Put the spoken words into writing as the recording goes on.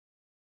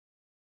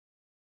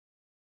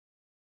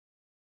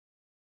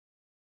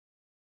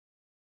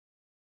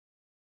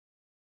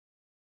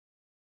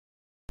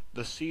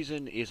The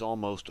season is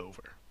almost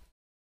over.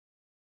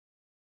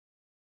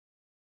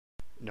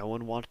 No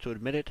one wants to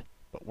admit it,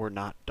 but we're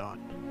not done.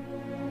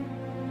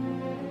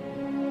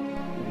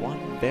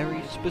 One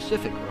very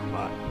specific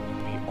robot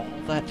will be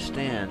all that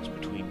stands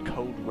between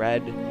Code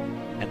Red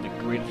and the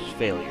greatest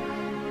failure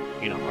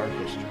in our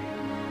history.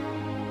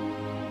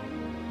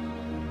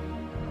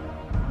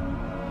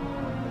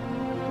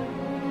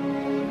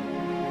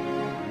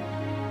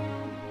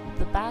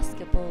 The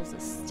basketballs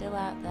are still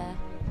out there.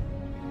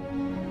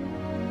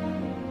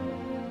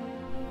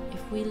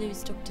 If we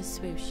lose Dr.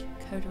 Swoosh,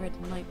 Code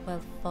Red might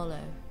well follow.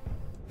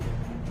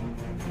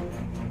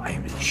 I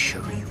will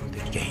show you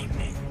the game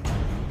end.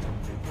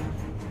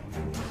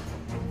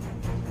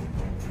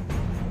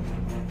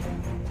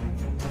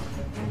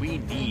 We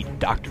need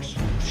Dr.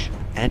 Swoosh,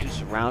 and to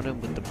surround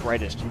him with the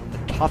brightest,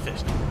 the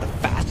toughest, the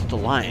fastest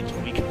alliance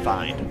we can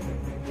find.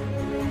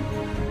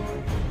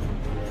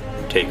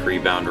 Take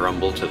Rebound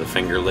Rumble to the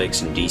Finger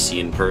Lakes in DC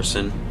in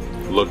person.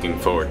 Looking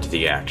forward to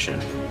the action.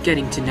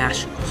 Getting to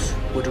Nationals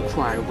would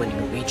require winning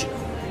a regional.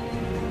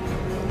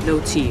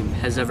 No team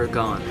has ever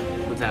gone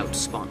without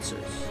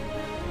sponsors.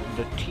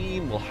 The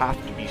team will have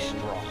to be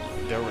strong,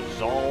 their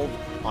resolve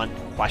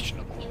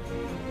unquestionable.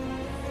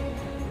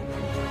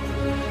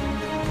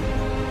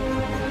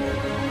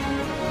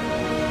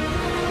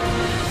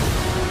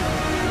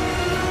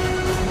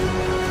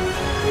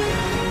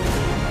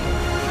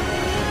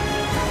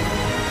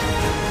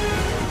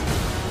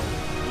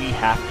 We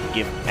have to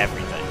give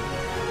everything,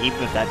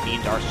 even if that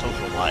means our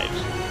social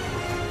lives.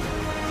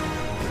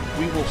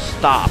 We will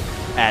stop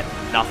at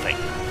nothing.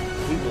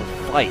 We will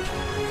fight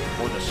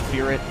for the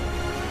spirit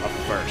of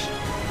first.